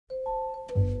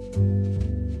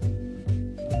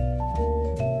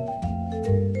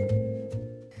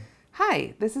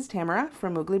Hi, this is Tamara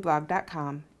from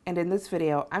mooglyblog.com, and in this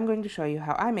video I'm going to show you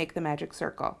how I make the magic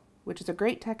circle, which is a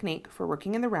great technique for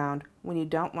working in the round when you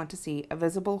don't want to see a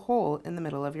visible hole in the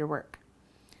middle of your work.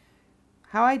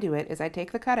 How I do it is I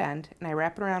take the cut end and I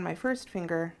wrap it around my first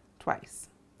finger twice,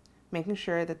 making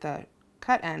sure that the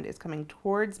cut end is coming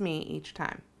towards me each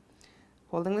time.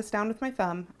 Holding this down with my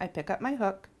thumb, I pick up my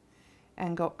hook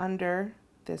and go under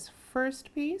this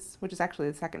first piece, which is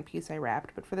actually the second piece I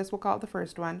wrapped, but for this we'll call it the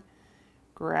first one.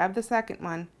 Grab the second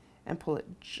one and pull it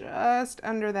just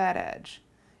under that edge.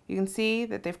 You can see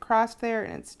that they've crossed there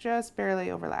and it's just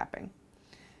barely overlapping.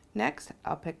 Next,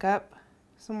 I'll pick up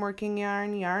some working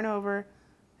yarn, yarn over,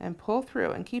 and pull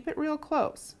through and keep it real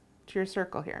close to your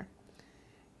circle here.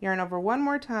 Yarn over one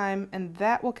more time and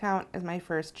that will count as my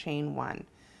first chain one.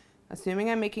 Assuming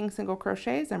I'm making single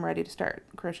crochets, I'm ready to start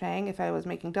crocheting. If I was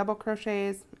making double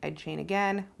crochets, I'd chain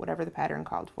again, whatever the pattern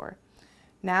called for.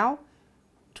 Now,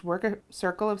 to work a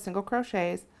circle of single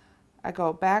crochets, I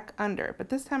go back under, but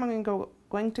this time I'm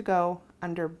going to go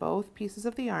under both pieces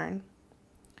of the yarn,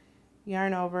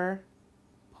 yarn over,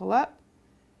 pull up,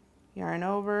 yarn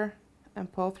over,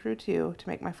 and pull through two to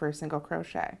make my first single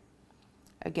crochet.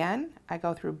 Again, I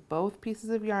go through both pieces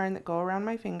of yarn that go around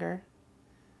my finger,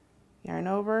 yarn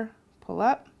over, pull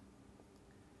up,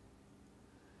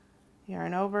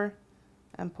 yarn over,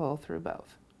 and pull through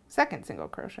both. Second single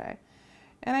crochet.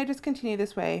 And I just continue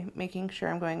this way, making sure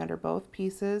I'm going under both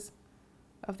pieces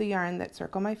of the yarn that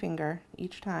circle my finger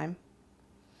each time.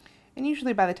 And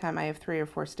usually by the time I have 3 or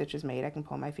 4 stitches made, I can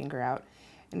pull my finger out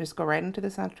and just go right into the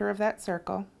center of that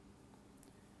circle.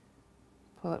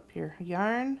 Pull up your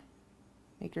yarn,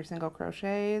 make your single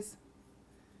crochets.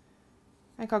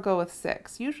 I think I'll go with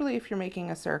 6. Usually if you're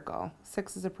making a circle,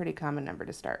 6 is a pretty common number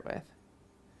to start with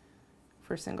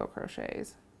for single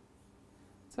crochets.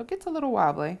 So it gets a little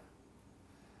wobbly,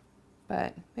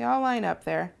 but they all line up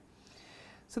there.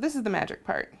 So this is the magic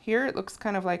part. Here it looks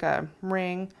kind of like a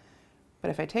ring, but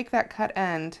if I take that cut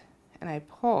end and I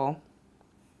pull,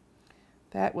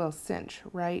 that will cinch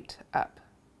right up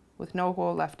with no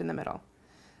hole left in the middle.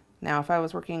 Now if I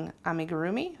was working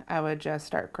amigurumi, I would just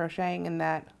start crocheting in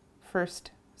that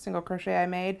first single crochet I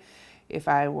made. If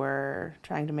I were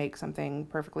trying to make something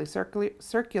perfectly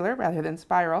circular rather than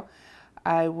spiral,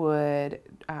 I would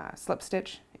slip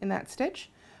stitch in that stitch.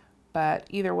 But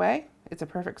either way, it's a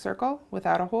perfect circle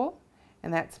without a hole,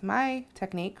 and that's my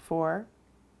technique for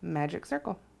magic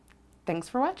circle. Thanks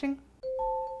for watching.